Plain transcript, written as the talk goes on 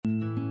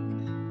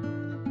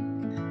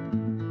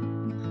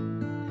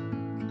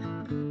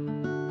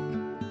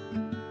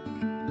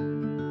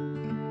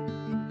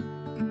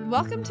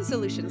Welcome to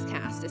Solutions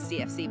Cast, a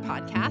CFC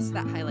podcast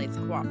that highlights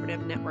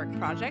cooperative network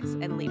projects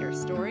and leader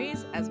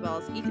stories, as well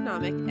as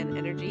economic and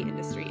energy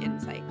industry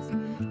insights.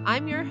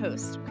 I'm your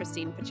host,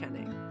 Christine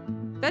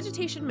Pachenik.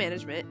 Vegetation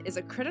management is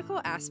a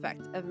critical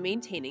aspect of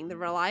maintaining the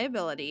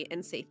reliability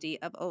and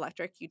safety of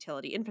electric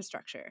utility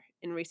infrastructure.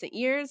 In recent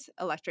years,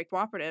 electric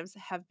cooperatives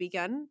have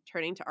begun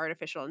turning to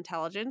artificial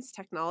intelligence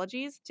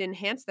technologies to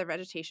enhance their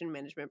vegetation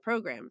management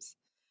programs.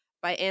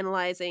 By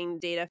analyzing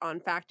data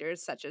on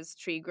factors such as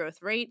tree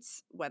growth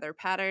rates, weather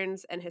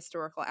patterns, and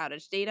historical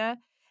outage data,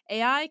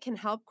 AI can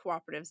help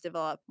cooperatives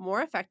develop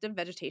more effective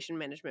vegetation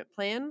management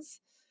plans.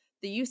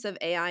 The use of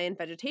AI in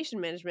vegetation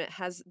management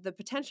has the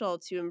potential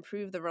to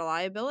improve the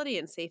reliability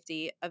and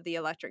safety of the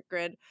electric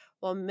grid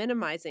while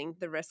minimizing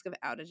the risk of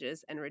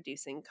outages and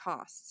reducing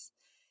costs.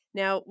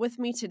 Now, with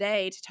me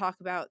today to talk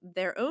about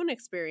their own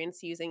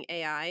experience using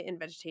AI in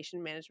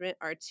vegetation management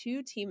are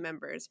two team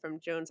members from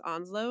Jones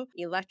Onslow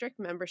Electric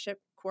Membership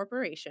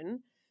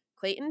Corporation,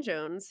 Clayton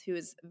Jones, who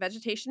is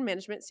Vegetation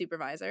Management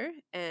Supervisor,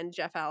 and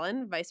Jeff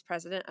Allen, Vice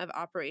President of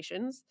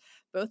Operations,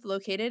 both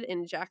located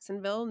in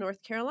Jacksonville,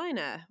 North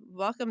Carolina.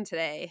 Welcome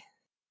today.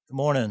 Good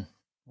morning.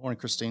 Morning,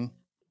 Christine.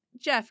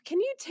 Jeff,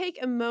 can you take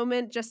a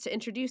moment just to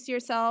introduce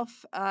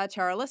yourself to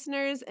our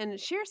listeners and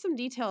share some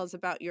details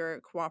about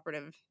your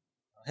cooperative?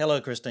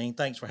 Hello, Christine.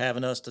 Thanks for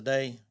having us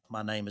today.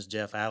 My name is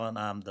Jeff Allen.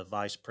 I'm the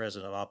Vice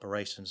President of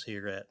Operations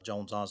here at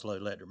Jones Onslow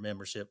Electric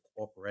Membership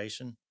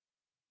Corporation.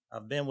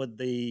 I've been with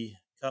the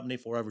company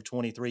for over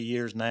 23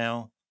 years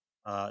now,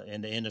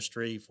 in the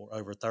industry for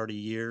over 30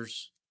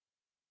 years.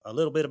 A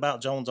little bit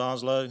about Jones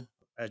Onslow.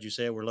 As you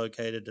said, we're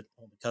located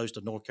on the coast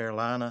of North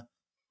Carolina.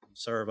 We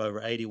serve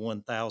over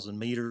 81,000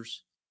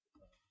 meters.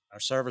 Our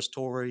service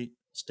territory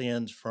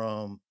extends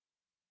from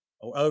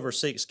over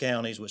 6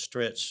 counties, which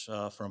stretch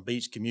from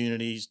beach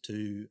communities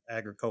to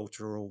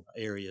agricultural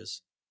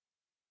areas.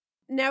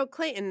 Now,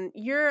 Clayton,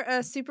 you're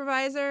a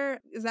supervisor.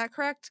 Is that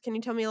correct? Can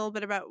you tell me a little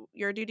bit about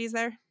your duties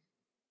there?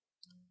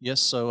 Yes,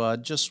 so I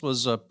just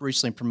was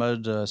recently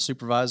promoted to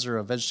supervisor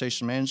of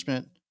vegetation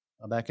management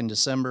back in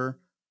December.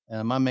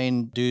 My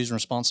main duties and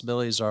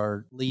responsibilities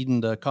are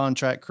leading the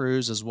contract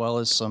crews as well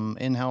as some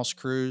in-house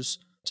crews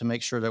to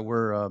make sure that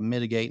we're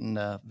mitigating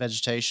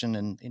vegetation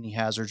and any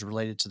hazards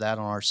related to that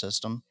on our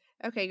system.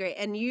 Okay, great.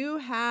 And you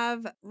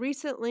have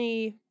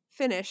recently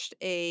finished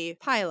a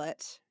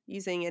pilot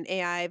using an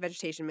AI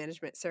vegetation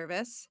management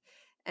service,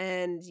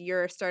 and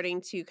you're starting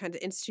to kind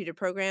of institute a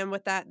program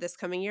with that this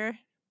coming year?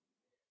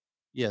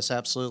 Yes,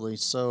 absolutely.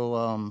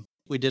 So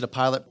we did a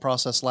pilot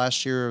process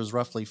last year. It was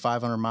roughly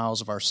 500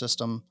 miles of our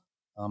system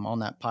on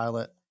that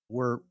pilot.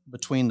 We're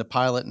between the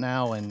pilot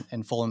now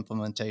and full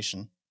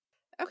implementation.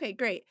 Okay,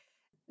 great.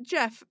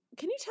 Jeff,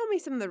 can you tell me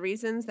some of the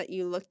reasons that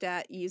you looked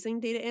at using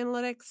data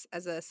analytics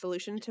as a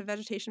solution to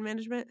vegetation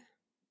management?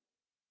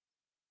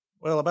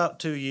 Well, about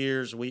 2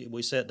 years,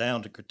 we sat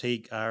down to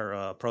critique our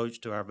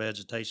approach to our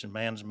vegetation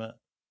management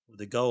with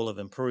the goal of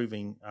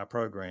improving our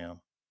program.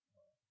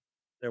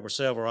 There were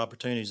several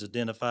opportunities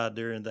identified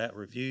during that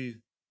review,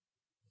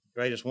 the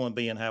greatest one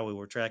being how we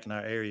were tracking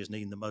our areas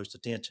needing the most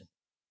attention.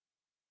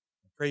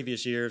 In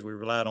previous years, we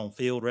relied on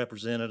field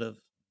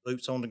representative,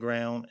 boots on the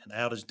ground, and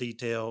outage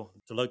detail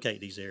to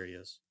locate these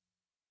areas.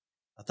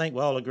 I think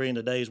we all agree in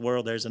today's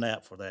world there's an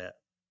app for that.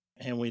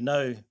 And we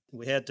know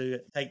we had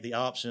to take the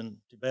option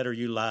to better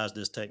utilize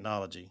this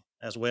technology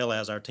as well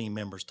as our team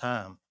members'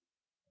 time.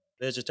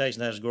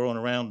 Vegetation that is growing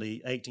around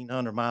the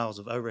 1,800 miles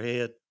of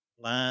overhead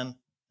line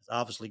is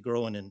obviously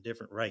growing in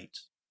different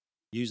rates.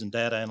 Using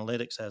data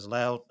analytics has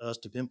allowed us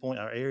to pinpoint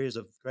our areas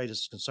of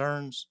greatest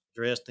concerns,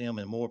 address them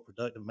in a more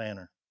productive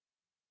manner.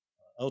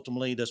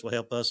 Ultimately, this will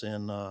help us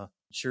in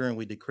ensuring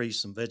we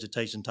decrease some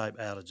vegetation type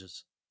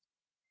outages.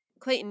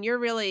 Clayton, you're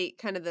really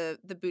kind of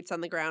the boots on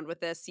the ground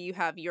with this. You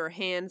have your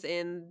hands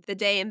in the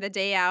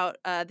day out,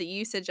 the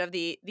usage of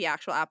the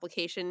actual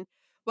application.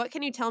 What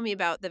can you tell me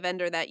about the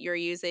vendor that you're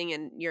using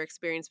and your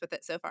experience with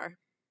it so far?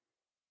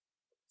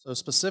 So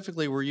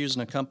specifically, we're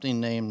using a company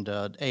named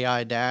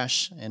AI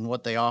Dash, and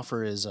what they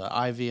offer is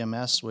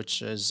IVMS,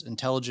 which is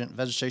Intelligent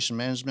Vegetation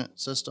Management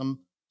System.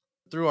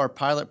 Through our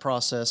pilot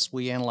process,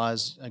 we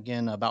analyzed,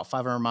 again, about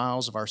 500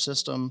 miles of our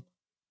system.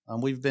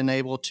 We've been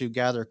able to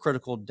gather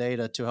critical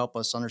data to help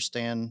us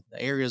understand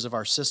the areas of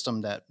our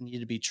system that need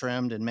to be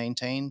trimmed and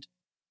maintained.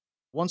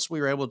 Once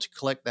we were able to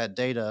collect that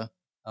data,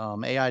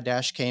 AI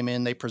Dash came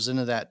in, they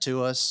presented that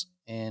to us,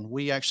 and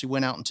we actually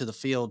went out into the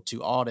field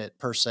to audit,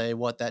 per se,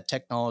 what that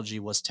technology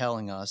was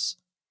telling us,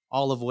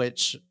 all of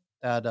which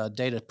that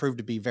data proved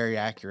to be very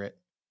accurate.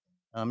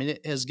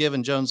 It has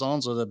given Jones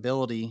Onslow the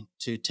ability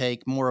to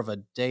take more of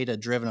a data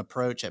driven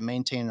approach at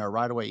maintaining our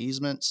right of way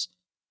easements,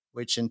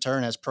 which in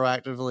turn has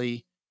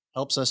proactively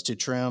helps us to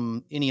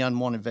trim any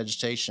unwanted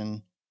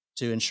vegetation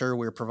to ensure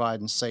we're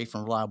providing safe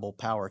and reliable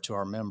power to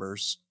our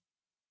members.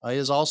 It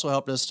has also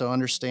helped us to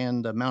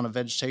understand the amount of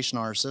vegetation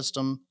on our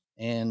system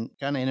and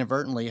kind of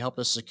inadvertently helped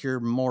us secure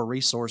more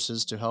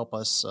resources to help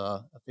us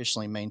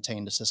efficiently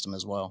maintain the system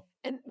as well.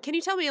 And Can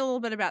you tell me a little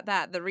bit about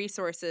that? The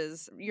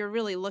resources you're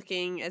really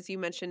looking, as you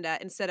mentioned,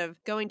 at instead of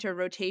going to a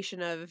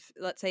rotation of,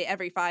 let's say,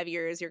 every 5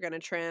 years you're going to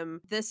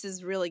trim, this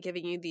is really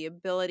giving you the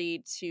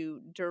ability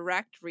to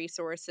direct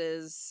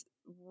resources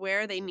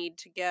where they need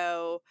to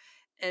go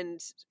and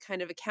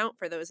kind of account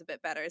for those a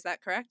bit better. Is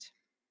that correct?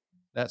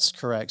 That's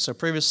correct. So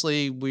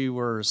previously we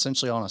were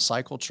essentially on a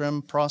cycle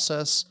trim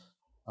process.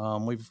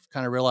 We've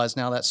kind of realized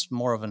now that's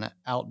more of an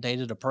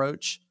outdated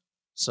approach.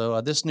 So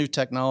this new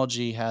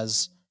technology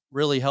has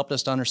really helped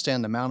us to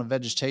understand the amount of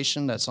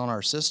vegetation that's on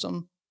our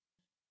system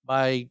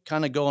by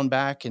kind of going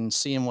back and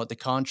seeing what the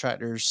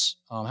contractors,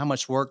 how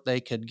much work they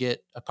could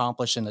get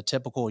accomplished in a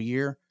typical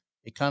year.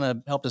 It kind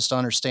of helped us to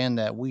understand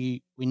that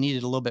we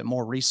needed a little bit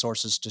more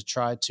resources to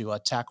try to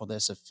tackle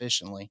this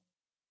efficiently.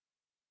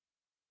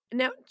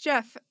 Now,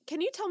 Jeff,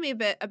 can you tell me a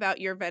bit about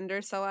your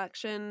vendor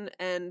selection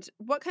and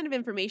what kind of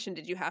information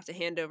did you have to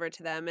hand over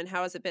to them and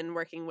how has it been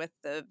working with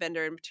the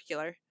vendor in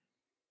particular?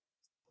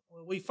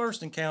 Well, we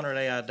first encountered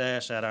AI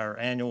Dash at our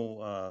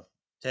annual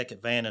Tech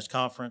Advantage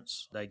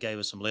conference. They gave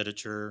us some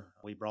literature.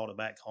 We brought it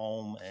back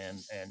home and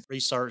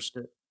researched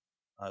it.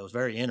 It was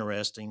very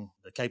interesting,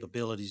 the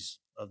capabilities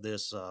of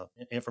this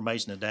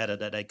information and data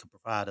that they could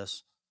provide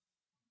us.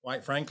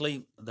 Quite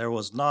frankly, there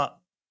was not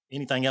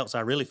anything else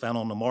I really found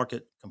on the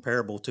market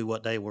comparable to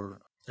what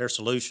their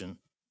solution.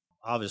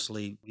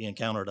 Obviously, we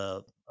encountered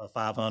a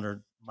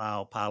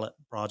 500-mile pilot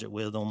project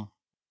with them.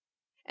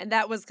 And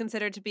that was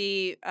considered to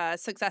be a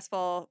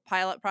successful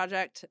pilot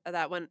project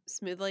that went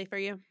smoothly for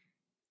you?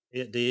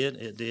 It did.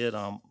 It did.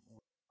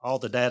 All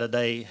the data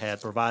they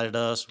had provided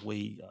us,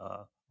 we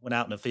went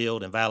out in the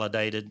field and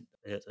validated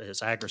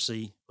its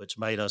accuracy, which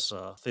made us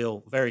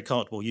feel very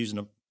comfortable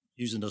using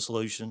the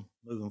solution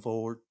moving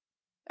forward.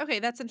 Okay,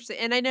 that's interesting.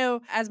 And I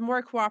know as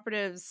more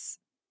cooperatives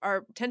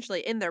are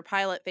potentially in their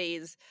pilot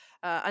phase,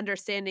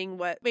 understanding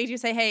what made you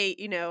say, "Hey,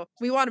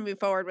 we want to move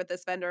forward with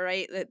this vendor,"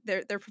 right?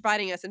 That they're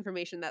providing us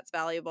information that's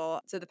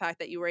valuable. So the fact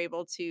that you were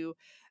able to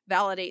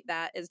validate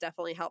that is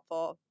definitely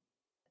helpful.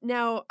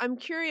 Now, I'm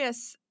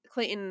curious,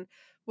 Clayton,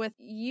 with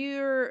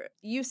your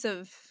use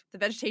of the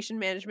vegetation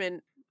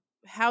management,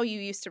 how you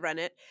used to run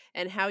it,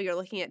 and how you're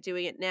looking at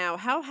doing it now.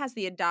 How has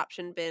the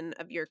adoption been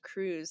of your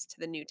crews to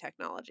the new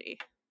technology?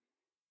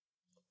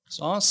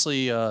 So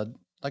honestly,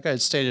 like I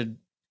had stated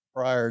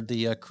prior,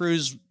 the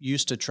crews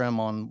used to trim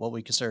on what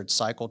we considered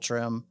cycle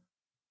trim.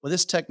 With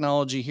this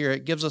technology here,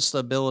 it gives us the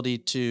ability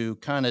to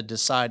kind of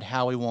decide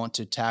how we want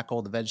to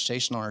tackle the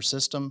vegetation on our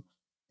system.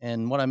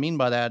 And what I mean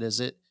by that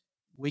is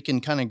we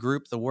can kind of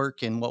group the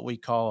work in what we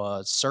call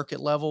a circuit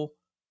level,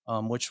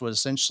 which would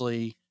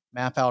essentially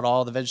map out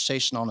all the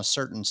vegetation on a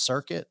certain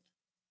circuit,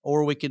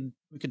 or we could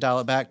dial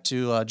it back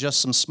to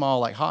just some small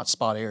like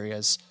hotspot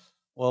areas.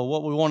 Well,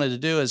 what we wanted to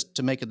do is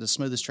to make it the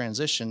smoothest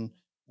transition.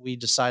 We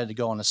decided to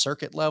go on a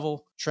circuit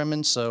level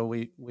trimming, so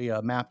we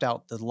mapped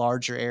out the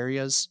larger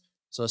areas.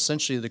 So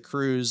essentially, the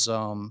crews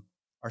are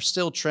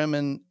still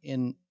trimming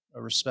in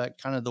a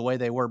respect, kind of the way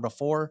they were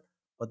before.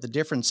 But the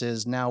difference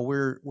is now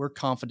we're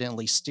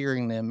confidently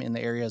steering them in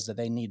the areas that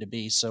they need to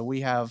be. So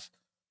we have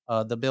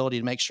the ability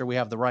to make sure we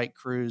have the right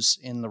crews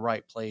in the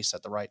right place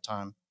at the right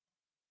time.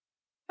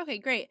 Okay,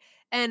 great.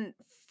 And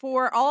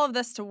for all of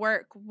this to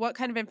work, what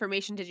kind of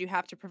information did you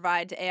have to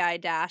provide to AI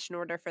Dash in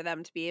order for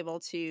them to be able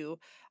to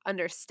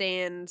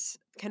understand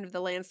kind of the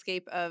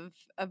landscape of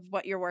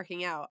what you're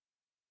working out?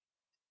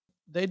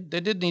 They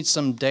did need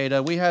some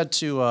data. We had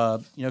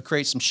to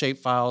create some shape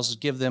files,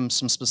 give them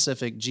some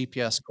specific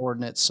GPS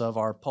coordinates of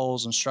our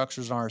poles and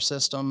structures on our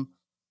system.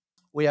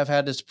 We have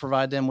had to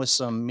provide them with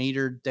some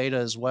meter data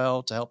as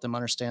well to help them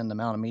understand the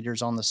amount of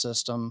meters on the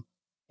system.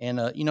 And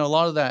a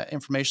lot of that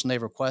information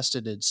they've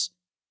requested, it's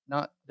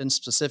not been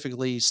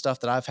specifically stuff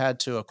that I've had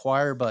to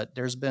acquire, but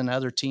there's been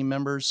other team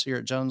members here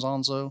at Jones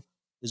Onzo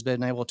who's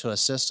been able to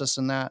assist us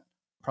in that.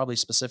 Probably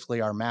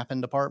specifically our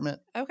mapping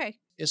department. Okay.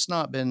 It's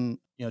not been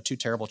too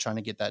terrible trying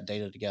to get that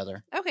data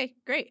together. Okay,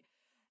 great.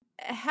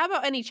 How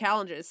about any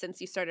challenges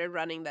since you started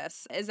running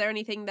this? Is there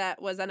anything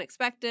that was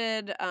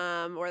unexpected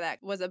or that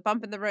was a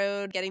bump in the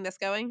road getting this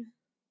going?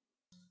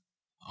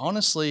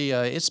 Honestly,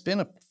 it's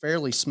been a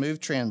fairly smooth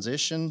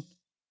transition.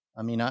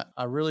 I mean,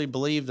 I really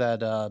believe that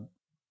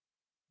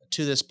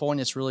to this point,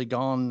 it's really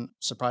gone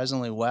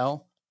surprisingly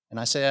well. And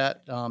I say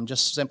that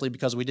just simply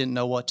because we didn't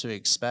know what to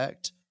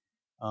expect.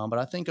 But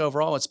I think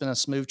overall, it's been a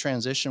smooth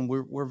transition.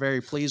 We're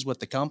very pleased with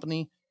the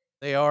company.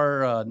 They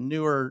are a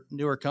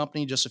newer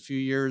company, just a few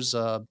years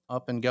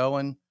up and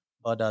going,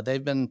 but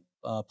they've been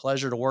a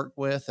pleasure to work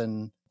with,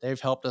 and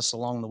they've helped us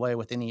along the way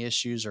with any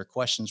issues or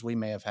questions we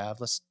may have had.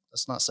 Let's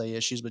not say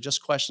issues, but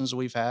just questions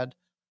we've had.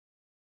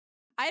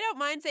 I don't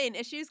mind saying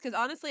issues because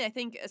honestly, I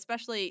think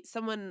especially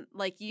someone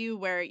like you,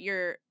 where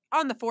you're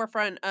on the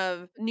forefront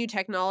of new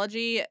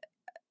technology,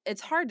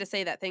 it's hard to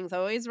say that things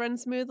always run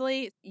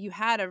smoothly. You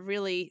had a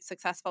really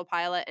successful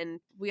pilot,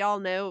 and we all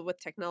know with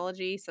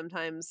technology,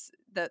 sometimes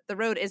the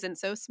road isn't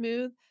so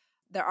smooth.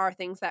 There are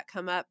things that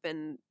come up,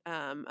 and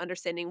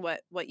understanding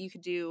what you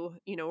could do,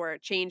 or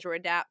change or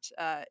adapt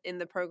in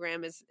the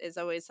program is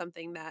always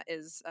something that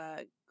is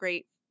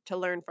great to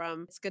learn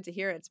from. It's good to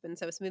hear it's been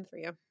so smooth for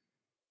you.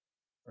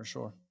 For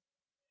sure.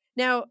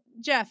 Now,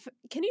 Jeff,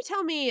 can you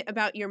tell me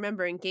about your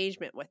member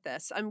engagement with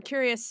this? I'm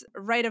curious,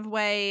 right of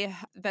way,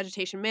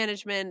 vegetation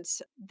management,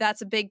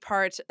 that's a big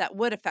part that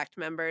would affect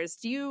members.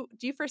 Do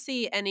you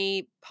foresee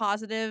any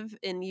positive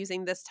in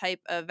using this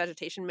type of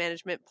vegetation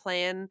management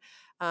plan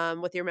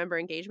with your member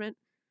engagement?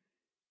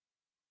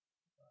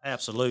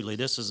 Absolutely.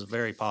 This is a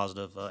very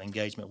positive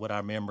engagement with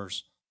our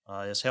members.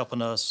 It's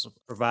helping us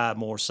provide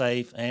more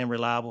safe and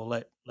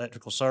reliable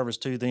electrical service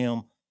to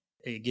them.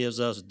 It gives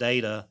us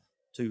data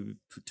to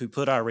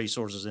put our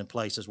resources in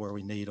places where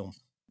we need them.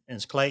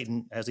 And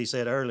Clayton, as he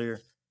said earlier,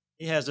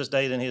 he has this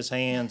data in his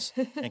hands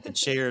and can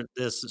share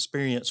this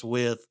experience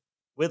with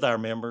our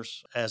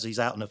members as he's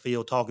out in the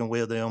field talking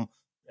with them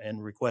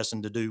and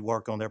requesting to do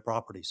work on their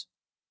properties.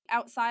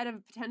 Outside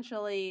of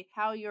potentially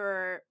how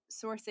you're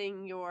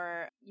sourcing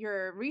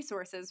your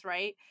resources,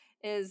 right,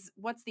 is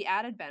what's the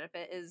added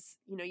benefit is,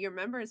 your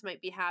members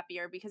might be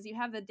happier because you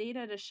have the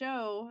data to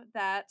show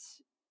that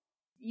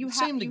We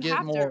seem to you get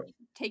have to more.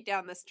 take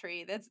down this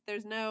tree.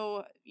 There's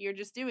no, you're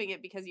just doing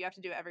it because you have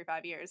to do it every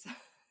 5 years.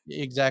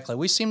 Exactly.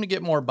 We seem to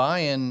get more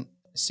buy-in,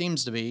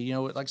 seems to be,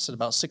 like I said,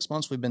 about 6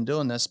 months we've been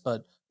doing this,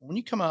 but when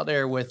you come out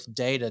there with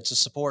data to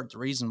support the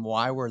reason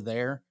why we're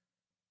there,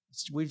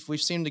 we've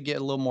seemed to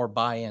get a little more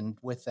buy-in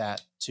with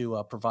that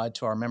to provide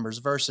to our members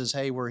versus,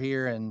 hey, we're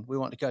here and we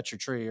want to cut your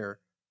tree or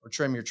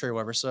trim your tree or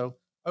whatever. So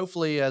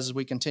hopefully, as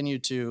we continue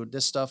to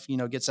this stuff,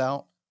 gets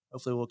out,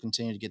 hopefully we'll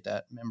continue to get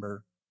that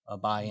member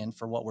buy-in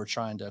for what we're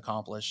trying to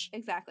accomplish.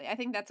 Exactly. I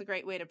think that's a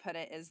great way to put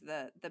it, is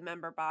the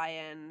member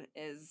buy-in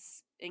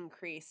is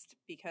increased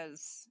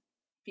because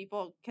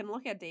people can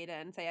look at data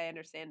and say, I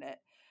understand it,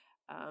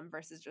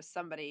 versus just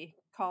somebody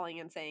calling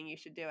and saying you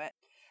should do it.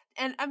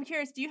 And I'm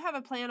curious, do you have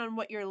a plan on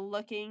what you're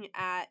looking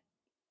at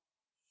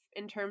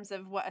in terms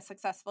of what a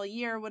successful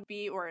year would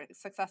be or a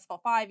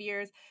successful 5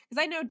 years?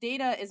 Because I know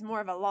data is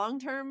more of a long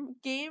term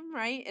game,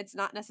 right? It's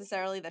not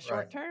necessarily the Right.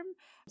 short term.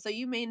 So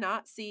you may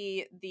not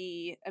see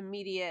the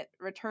immediate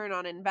return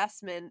on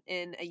investment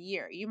in a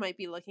year. You might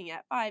be looking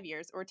at 5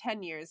 years or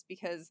 10 years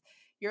because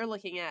you're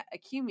looking at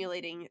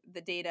accumulating the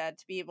data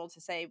to be able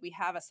to say we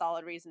have a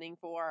solid reasoning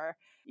for,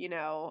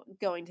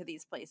 going to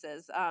these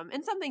places.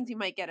 And some things you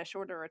might get a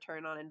shorter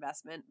return on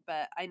investment,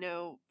 but I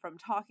know from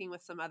talking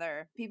with some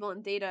other people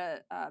in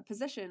data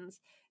positions,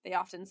 they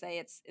often say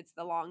it's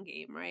the long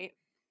game, right?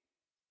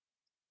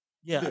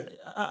 Yeah,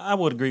 I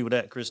would agree with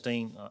that,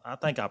 Christine. I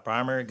think our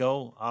primary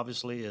goal,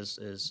 obviously,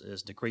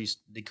 is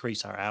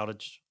decrease our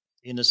outage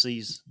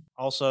indices.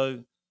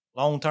 Also,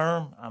 long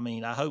term, I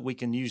mean, I hope we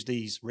can use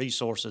these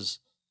resources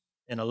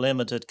in a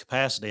limited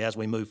capacity as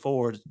we move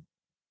forward.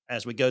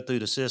 As we go through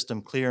the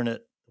system, clearing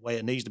it the way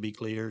it needs to be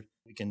cleared,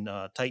 we can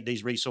take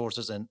these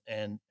resources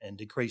and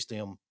decrease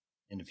them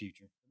in the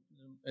future.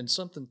 And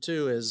something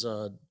too is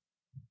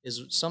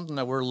something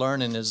that we're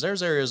learning is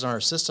there's areas in our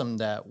system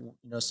that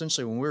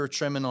essentially when we were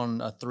trimming on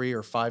a 3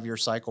 or 5 year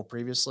cycle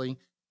previously,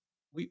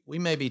 we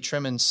may be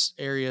trimming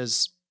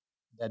areas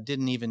that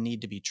didn't even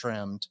need to be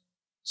trimmed.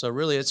 So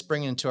really, it's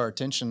bringing to our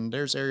attention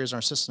there's areas in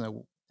our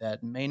system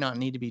that may not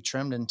need to be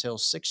trimmed until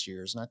 6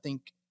 years. And I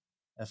think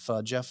if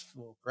Jeff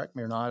will correct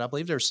me or not, I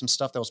believe there's some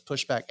stuff that was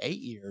pushed back 8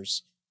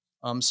 years.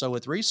 So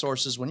with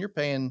resources, when you're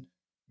paying,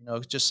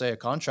 just say a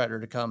contractor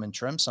to come and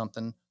trim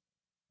something,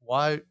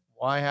 why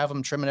have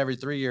them trim it every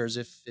 3 years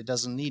if it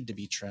doesn't need to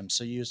be trimmed?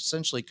 So you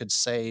essentially could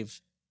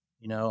save,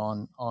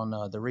 on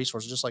the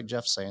resources, just like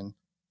Jeff's saying,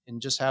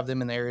 and just have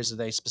them in the areas that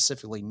they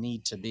specifically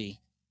need to be.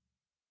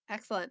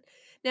 Excellent.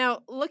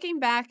 Now, looking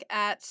back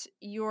at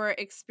your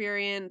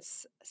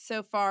experience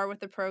so far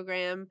with the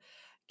program,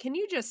 can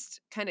you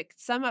just kind of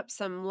sum up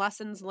some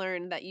lessons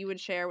learned that you would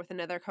share with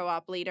another co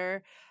op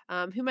leader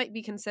who might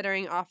be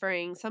considering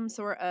offering some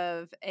sort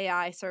of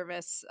AI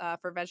service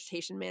for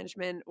vegetation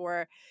management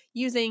or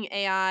using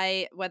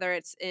AI, whether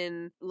it's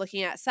in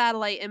looking at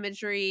satellite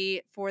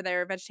imagery for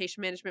their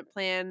vegetation management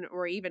plan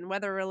or even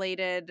weather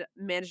related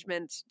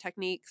management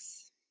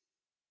techniques?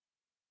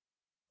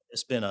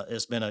 It's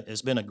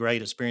been a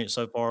great experience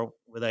so far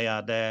with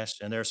AI Dash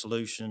and their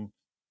solution.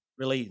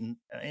 Really, and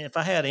if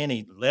I had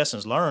any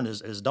lessons learned,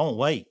 is don't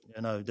wait.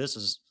 This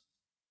is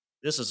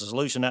a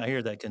solution out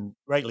here that can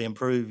greatly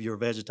improve your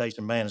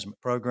vegetation management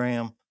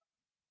program.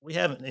 We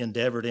haven't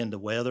endeavored in the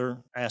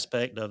weather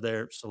aspect of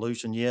their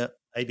solution yet.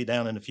 Maybe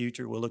down in the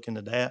future we'll look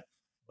into that,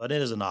 but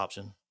it is an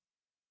option.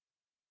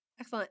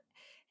 Excellent.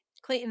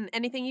 Clayton,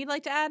 anything you'd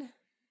like to add?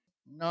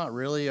 Not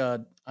really. I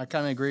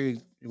kind of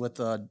agree with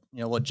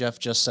what Jeff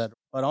just said.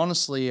 But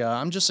honestly,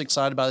 I'm just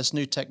excited about this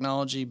new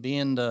technology.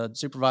 Being the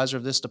supervisor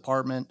of this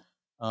department,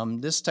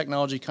 this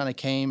technology kind of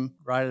came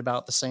right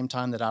about the same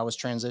time that I was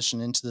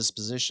transitioning into this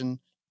position.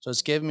 So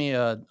it's given me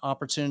an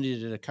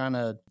opportunity to kind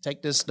of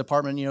take this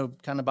department,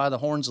 kind of by the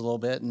horns a little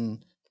bit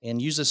and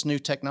use this new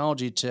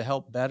technology to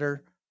help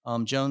better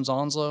Jones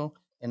Onslow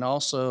and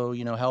also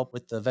help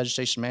with the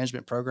vegetation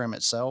management program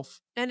itself.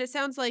 And it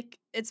sounds like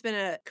it's been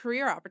a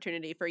career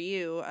opportunity for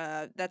you.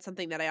 That's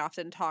something that I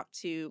often talk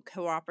to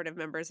cooperative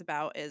members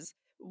about is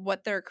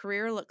what their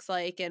career looks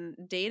like, and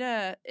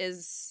data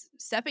is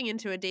stepping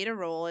into a data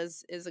role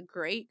is a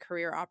great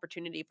career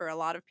opportunity for a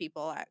lot of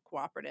people at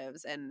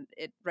cooperatives, and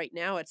it right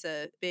now it's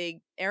a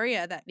big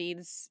area that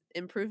needs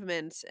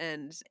improvement,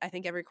 and I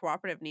think every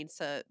cooperative needs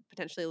to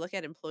potentially look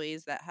at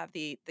employees that have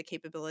the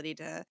capability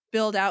to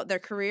build out their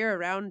career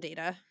around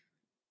data.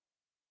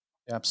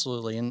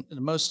 Absolutely. And the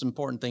most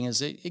important thing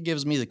is it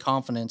gives me the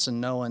confidence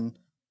in knowing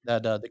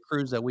that the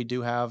crews that we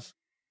do have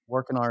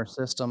working our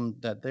system,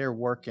 that they're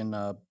working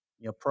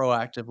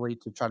proactively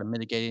to try to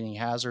mitigate any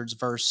hazards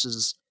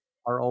versus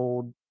our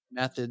old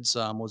methods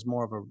was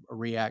more of a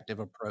reactive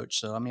approach.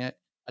 So, I mean,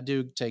 I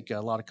do take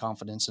a lot of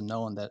confidence in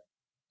knowing that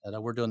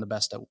we're doing the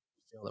best that we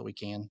feel that we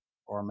can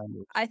for our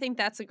members. I think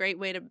that's a great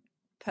way to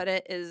put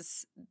it,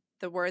 is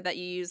the word that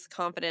you use,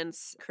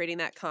 confidence, creating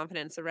that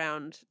confidence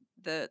around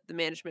the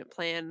management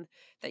plan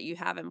that you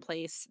have in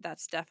place.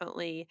 That's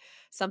definitely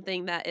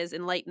something that is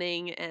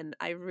enlightening, and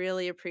I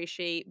really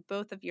appreciate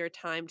both of your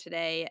time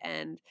today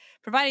and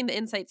providing the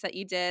insights that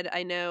you did.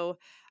 I know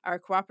our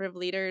cooperative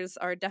leaders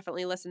are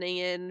definitely listening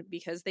in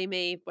because they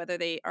may, whether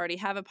they already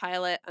have a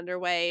pilot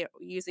underway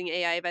using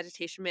AI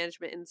vegetation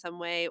management in some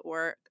way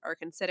or are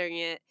considering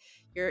it,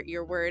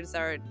 your words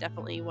are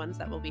definitely ones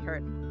that will be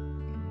heard.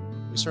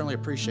 We certainly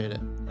appreciate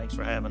it. Thanks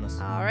for having us.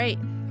 All right.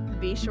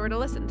 Be sure to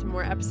listen to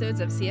more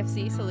episodes of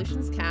CFC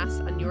Solutions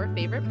Cast on your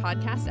favorite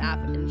podcast app,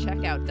 and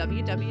check out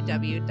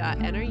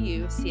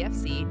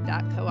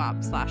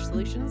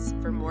www.nrucfc.coop/solutions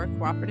for more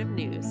cooperative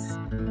news.